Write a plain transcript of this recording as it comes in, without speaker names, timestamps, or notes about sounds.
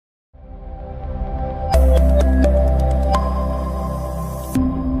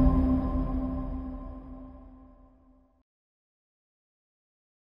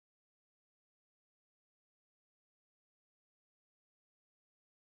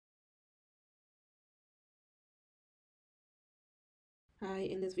Hi,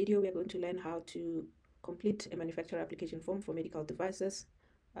 in this video, we are going to learn how to complete a manufacturer application form for medical devices.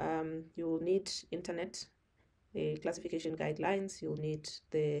 You'll need internet, the classification guidelines, you'll need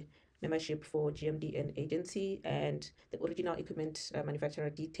the membership for GMD and agency, and the original equipment manufacturer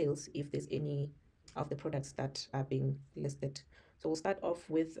details if there's any of the products that are being listed. So we'll start off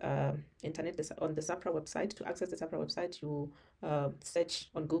with internet on the SAHPRA website. To access the SAHPRA website, you search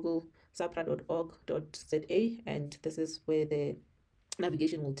on Google sahpra.org.za, and this is where the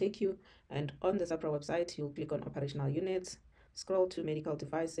navigation will take you. And on the SAHPRA website, you'll click on operational units, scroll to medical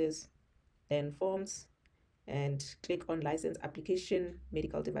devices, then forms, and click on license application,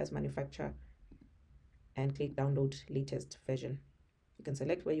 medical device manufacturer, and click download latest version. You can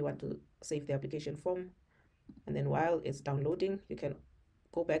select where you want to save the application form, and then while it's downloading, you can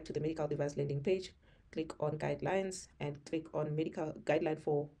go back to the medical device landing page, click on guidelines, and click on medical guideline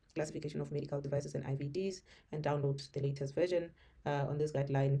for classification of medical devices and IVDs, and download the latest version. On this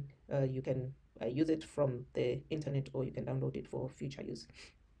guideline, you can use it from the internet, or you can download it for future use.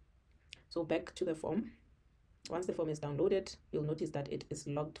 So back to the form. Once the form is downloaded, you'll notice that it is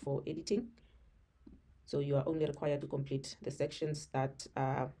logged for editing. So you are only required to complete the sections that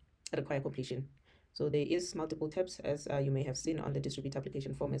require completion. So there is multiple tabs, as you may have seen on the distribute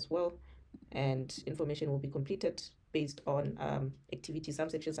application form as well, and information will be completed based on activity. Some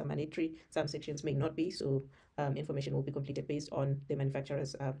sections are mandatory, some sections may not be, so information will be completed based on the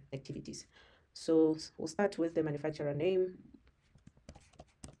manufacturer's activities. So we'll start with the manufacturer name.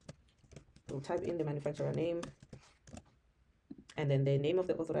 We'll type in the manufacturer name, and then the name of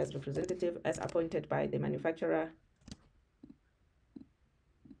the authorized representative as appointed by the manufacturer,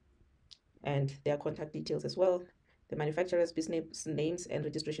 and their contact details as well. The manufacturer's business names and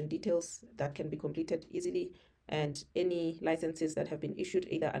registration details that can be completed easily, and any licenses that have been issued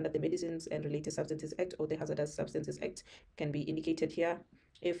either under the Medicines and Related Substances Act or the Hazardous Substances Act can be indicated here.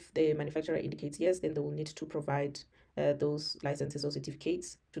 If the manufacturer indicates yes, then they will need to provide those licenses or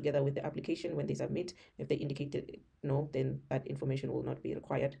certificates together with the application when they submit. If they indicated no, then that information will not be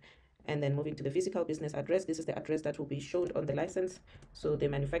required. And then moving to the physical business address, this is the address that will be shown on the license. So the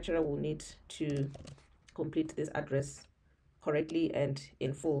manufacturer will need to complete this address correctly and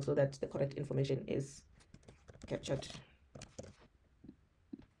in full so that the correct information is captured.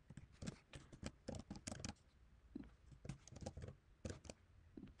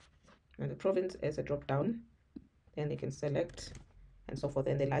 And the province is a drop down, then they can select and so forth.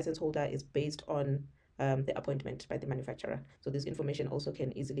 And the license holder is based on the appointment by the manufacturer. So this information also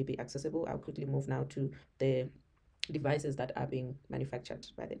can easily be accessible. I'll quickly move now to the devices that are being manufactured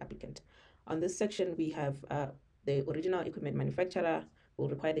by the applicant. On this section, we have the original equipment manufacturer will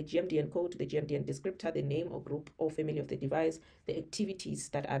require the GMDN code, the GMDN descriptor, the name or group or family of the device, the activities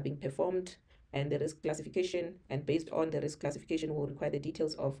that are being performed, and the risk classification. And based on the risk classification, will require the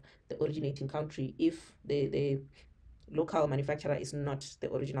details of the originating country if the local manufacturer is not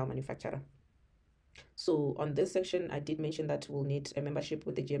the original manufacturer. So on this section, I did mention that we'll need a membership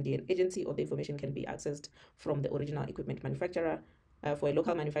with the GMDN agency, or the information can be accessed from the original equipment manufacturer. For a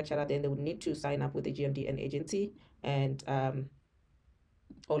local manufacturer, then they would need to sign up with the GMDN agency and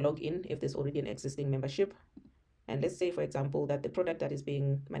or log in if there's already an existing membership. And let's say, for example, that the product that is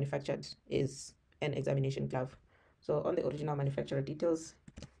being manufactured is an examination glove. So on the original manufacturer details,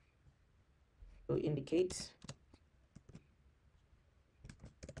 to indicate,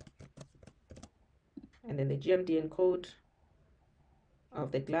 and then the GMDN code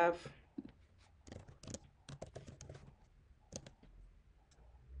of the glove,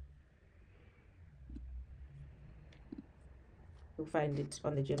 you'll find it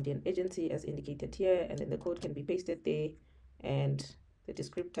on the GMDN agency as indicated here, and then the code can be pasted there, and the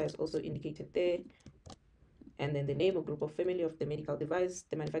descriptor is also indicated there, and then the name or group of family of the medical device.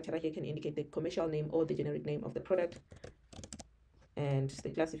 The manufacturer here can indicate the commercial name or the generic name of the product, and the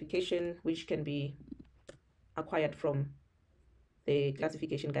classification, which can be acquired from the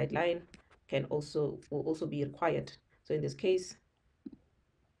classification guideline, will also be required. So in this case,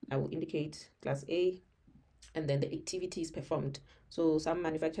 I will indicate class A, and then the activities performed. So some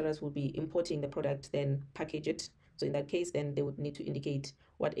manufacturers will be importing the product, then package it. So in that case, then they would need to indicate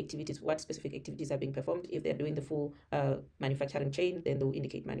what specific activities are being performed. If they're doing the full manufacturing chain, then they'll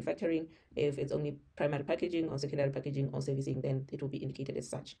indicate manufacturing. If it's only primary packaging or secondary packaging or servicing, then it will be indicated as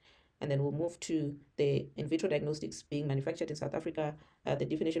such. And then we'll move to the in vitro diagnostics being manufactured in South Africa. The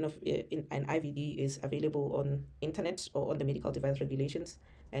definition of an IVD is available on internet or on the medical device regulations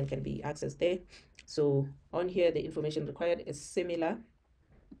and can be accessed there. So on here, the information required is similar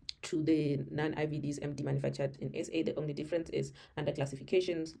to the non-IVDs MD manufactured in SA. The only difference is under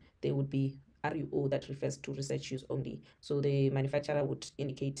classifications, they would be RUO that refers to research use only. So the manufacturer would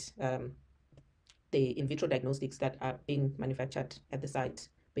indicate the in vitro diagnostics that are being manufactured at the site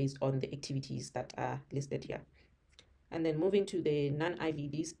based on the activities that are listed here. And then moving to the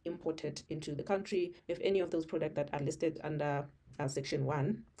non-IVDs imported into the country, if any of those products that are listed under section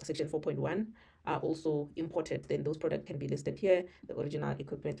 4.1 are also imported, then those products can be listed here. The original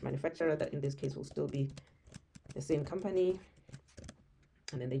equipment manufacturer, that in this case will still be the same company,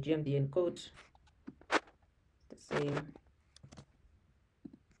 and then the GMDN code, the same.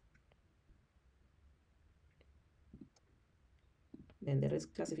 Then the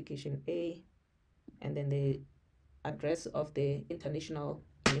risk classification A, and then the address of the international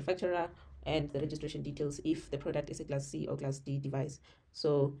manufacturer and the registration details if the product is a Class C or Class D device.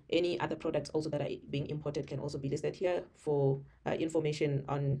 So any other products also that are being imported can also be listed here. For information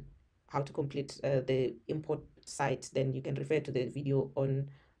on how to complete the import site, then you can refer to the video on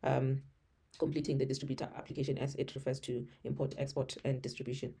completing the distributor application, as it refers to import, export, and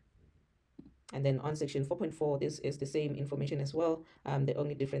distribution. And then on section 4.4, this is the same information as well. The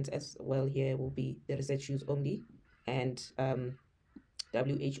only difference as well here will be the research use only and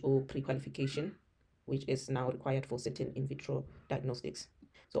WHO pre-qualification, which is now required for certain in vitro diagnostics.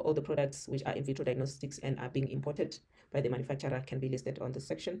 So all the products which are in vitro diagnostics and are being imported by the manufacturer can be listed on this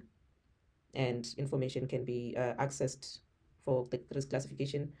section, and information can be accessed for the risk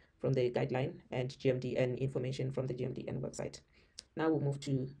classification from the guideline and GMDN information from the GMDN website. Now we'll move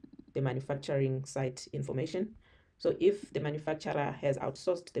to the manufacturing site information. So if the manufacturer has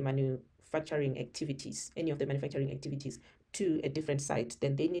outsourced the manufacturing activities, any of the manufacturing activities, to a different site,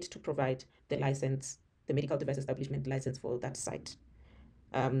 then they need to provide the license, the medical device establishment license for that site.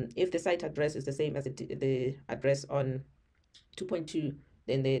 If the site address is the same as the address on 2.2,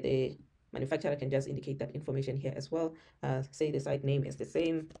 then the manufacturer can just indicate that information here as well. Say the site name is the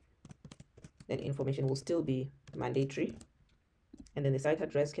same, then information will still be mandatory. And then the site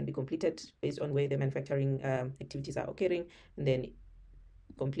address can be completed based on where the manufacturing activities are occurring, and then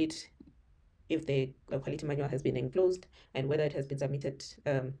complete if the quality manual has been enclosed and whether it has been submitted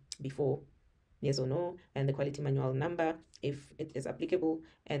before, yes or no, and the quality manual number if it is applicable,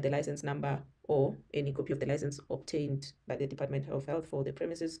 and the license number or any copy of the license obtained by the Department of Health for the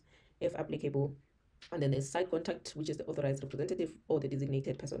premises if applicable. And then there's site contact, which is the authorized representative or the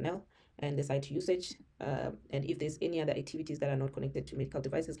designated personnel, and the site usage. And if there's any other activities that are not connected to medical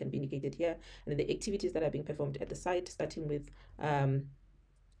devices can be indicated here. And then the activities that are being performed at the site, starting with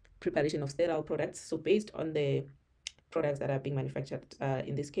preparation of sterile products. So based on the products that are being manufactured,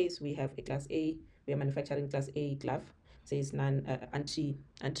 in this case, we have a Class A. We are manufacturing Class A glove, says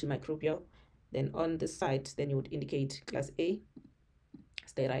antimicrobial. Then on the site, then you would indicate Class A,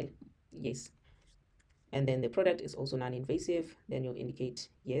 sterile, yes. And then the product is also non-invasive, then you'll indicate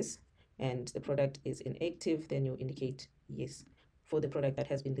yes. And the product is inactive, then you'll indicate yes for the product that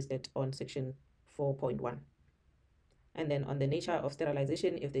has been listed on section 4.1. And then on the nature of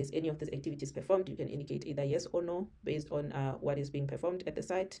sterilization, if there's any of these activities performed, you can indicate either yes or no based on what is being performed at the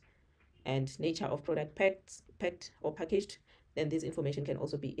site. And nature of product packed or packaged, then this information can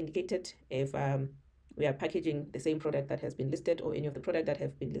also be indicated. If we are packaging the same product that has been listed or any of the product that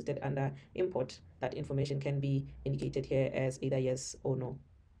have been listed under import, that information can be indicated here as either yes or no.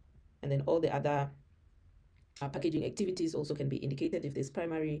 And then all the other packaging activities also can be indicated. If there's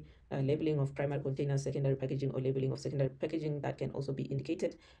primary labeling of primary containers, secondary packaging or labeling of secondary packaging, that can also be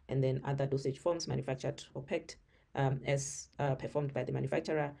indicated. And then other dosage forms manufactured or packed as performed by the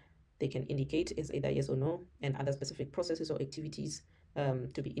manufacturer, they can indicate as either yes or no, and other specific processes or activities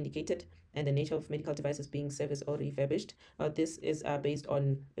to be indicated. And the nature of medical devices being serviced or refurbished. This is based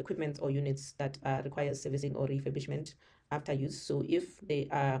on equipment or units that require servicing or refurbishment after use. So if they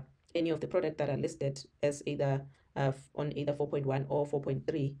are any of the products that are listed as either on either 4.1 or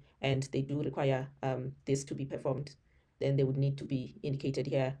 4.3, and they do require this to be performed, then they would need to be indicated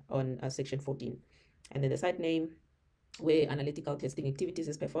here on section 14. And then the site name, where analytical testing activities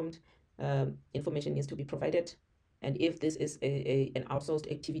is performed, information needs to be provided. And if this is an outsourced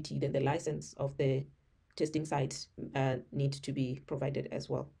activity, then the license of the testing site needs to be provided as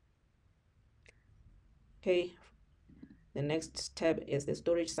well. Okay, the next tab is the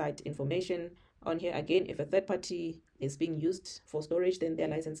storage site information. On here again, if a third party is being used for storage, then their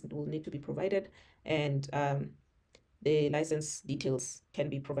license will need to be provided, and the license details can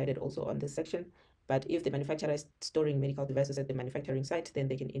be provided also on this section. But if the manufacturer is storing medical devices at the manufacturing site, then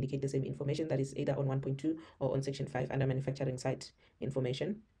they can indicate the same information that is either on 1.2 or on section 5 under manufacturing site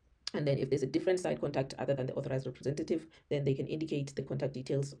information. And then if there's a different site contact other than the authorized representative, then they can indicate the contact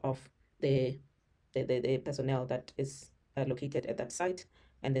details of the personnel that is located at that site.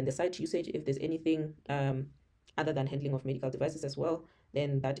 And then the site usage, if there's anything other than handling of medical devices as well,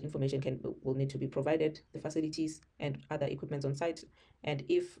 then that information will need to be provided, the facilities and other equipment on site. And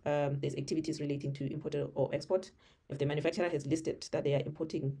if there's activities relating to import or export, if the manufacturer has listed that they are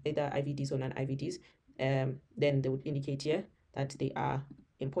importing either IVDs or non-IVDs, then they would indicate here that they are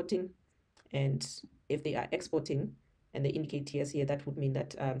importing. And if they are exporting and they indicate yes here, that would mean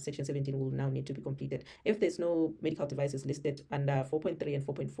that section 17 will now need to be completed. If there's no medical devices listed under 4.3 and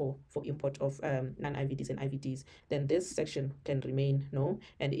 4.4 for import of non-IVDs and IVDs, then this section can remain no.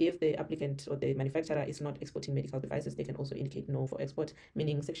 And if the applicant or the manufacturer is not exporting medical devices, they can also indicate no for export,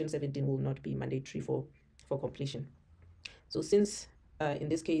 meaning section 17 will not be mandatory for completion. So since in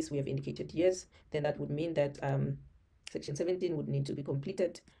this case we have indicated yes, then that would mean that section 17 would need to be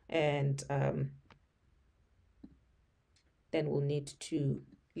completed, and then we'll need to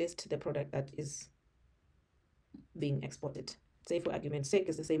list the product that is being exported. Say for argument's sake,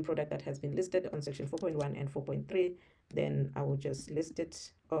 it's the same product that has been listed on section 4.1 and 4.3, then I will just list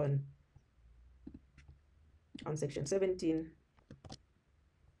it on section 17.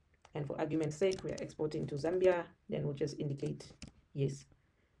 And for argument's sake, we are exporting to Zambia, then we'll just indicate yes.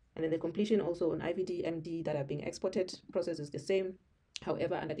 And then the completion also on IVD, MD that are being exported, process is the same.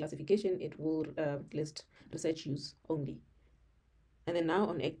 However, under classification, it will list research use only. And then now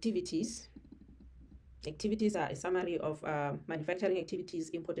on activities. Activities are a summary of manufacturing activities,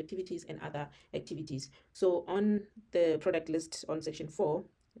 import activities, and other activities. So on the product list on section 4,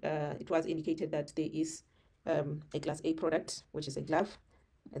 it was indicated that there is a class A product, which is a glove.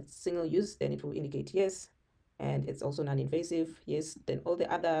 It's single use, then it will indicate yes. And it's also non-invasive, yes. Then all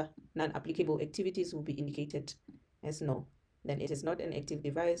the other non-applicable activities will be indicated as no. Then it is not an active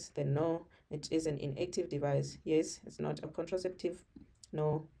device, then no. It is an inactive device, yes. It's not a contraceptive,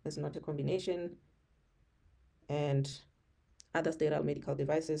 no. It's not a combination. And other sterile medical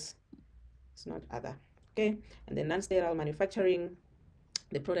devices, it's not other. Okay, and the non-sterile manufacturing,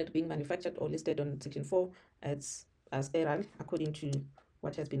 the product being manufactured or listed on section 4, it's sterile according to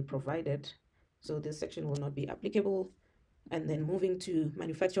what has been provided. So this section will not be applicable. And then moving to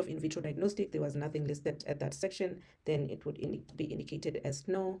manufacture of in vitro diagnostic, there was nothing listed at that section, then it would be indicated as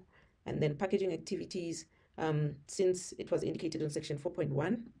no. And then packaging activities, since it was indicated on section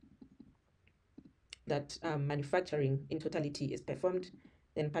 4.1 that manufacturing in totality is performed,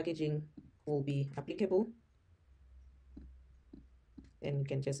 then packaging will be applicable. Then you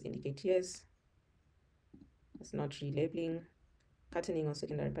can just indicate yes. It's not relabeling. Cartoning or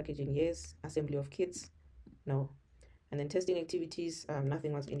secondary packaging, yes. Assembly of kits, no. And then testing activities,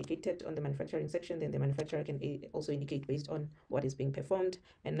 nothing was indicated on the manufacturing section. Then the manufacturer can also indicate based on what is being performed.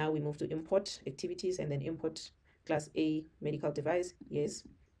 And now we move to import activities, and then import class A medical device, yes.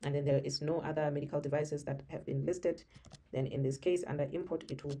 And then there is no other medical devices that have been listed. Then in this case, under import,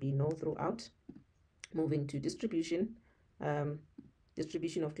 it will be no throughout. Moving to distribution,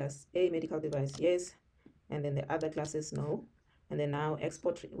 distribution of class A medical device, yes. And then the other classes, no. And then now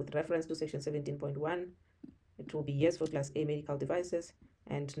export with reference to section 17.1, it will be yes for class A medical devices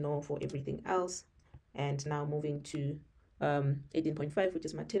and no for everything else. And now moving to 18.5, which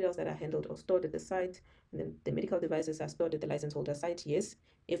is materials that are handled or stored at the site. And then the medical devices are stored at the license holder site, yes,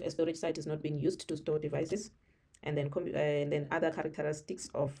 if a storage site is not being used to store devices. And then other characteristics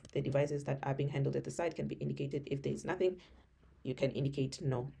of the devices that are being handled at the site can be indicated. If there is nothing, you can indicate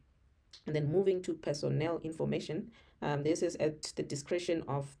no. And then moving to personnel information, this is at the discretion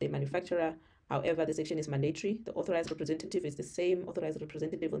of the manufacturer. However, the section is mandatory. The authorized representative is the same authorized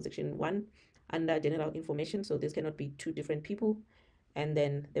representative on section 1 under general information, so this cannot be two different people. And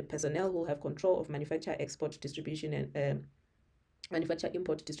then the personnel will have control of manufacture, export, distribution, and manufacture,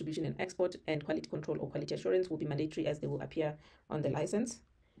 import, distribution, and export, and quality control or quality assurance will be mandatory as they will appear on the license.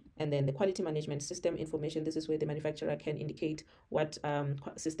 And then the quality management system information, this is where the manufacturer can indicate what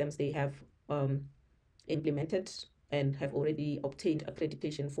systems they have implemented and have already obtained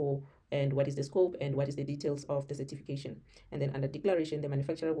accreditation for, and what is the scope and what is the details of the certification. And then under declaration, the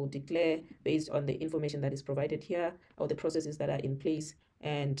manufacturer will declare based on the information that is provided here or the processes that are in place,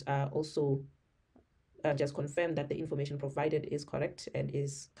 and also just confirm that the information provided is correct and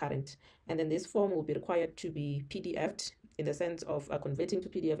is current. And then this form will be required to be PDF'd in the sense of converting to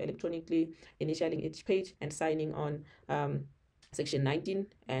PDF electronically, initialing each page, and signing on section 19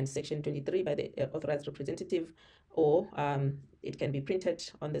 and section 23 by the authorized representative, or it can be printed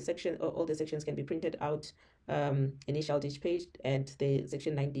on the section, or all the sections can be printed out, initialed each page, and the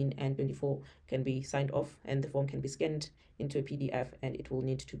section 19 and 24 can be signed off, and the form can be scanned into a PDF, and it will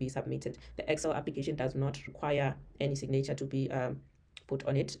need to be submitted. The Excel application does not require any signature to be put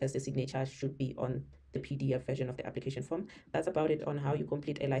on it, as the signature should be on the PDF version of the application form. That's about it on how you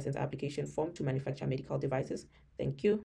complete a license application form to manufacture medical devices. Thank you.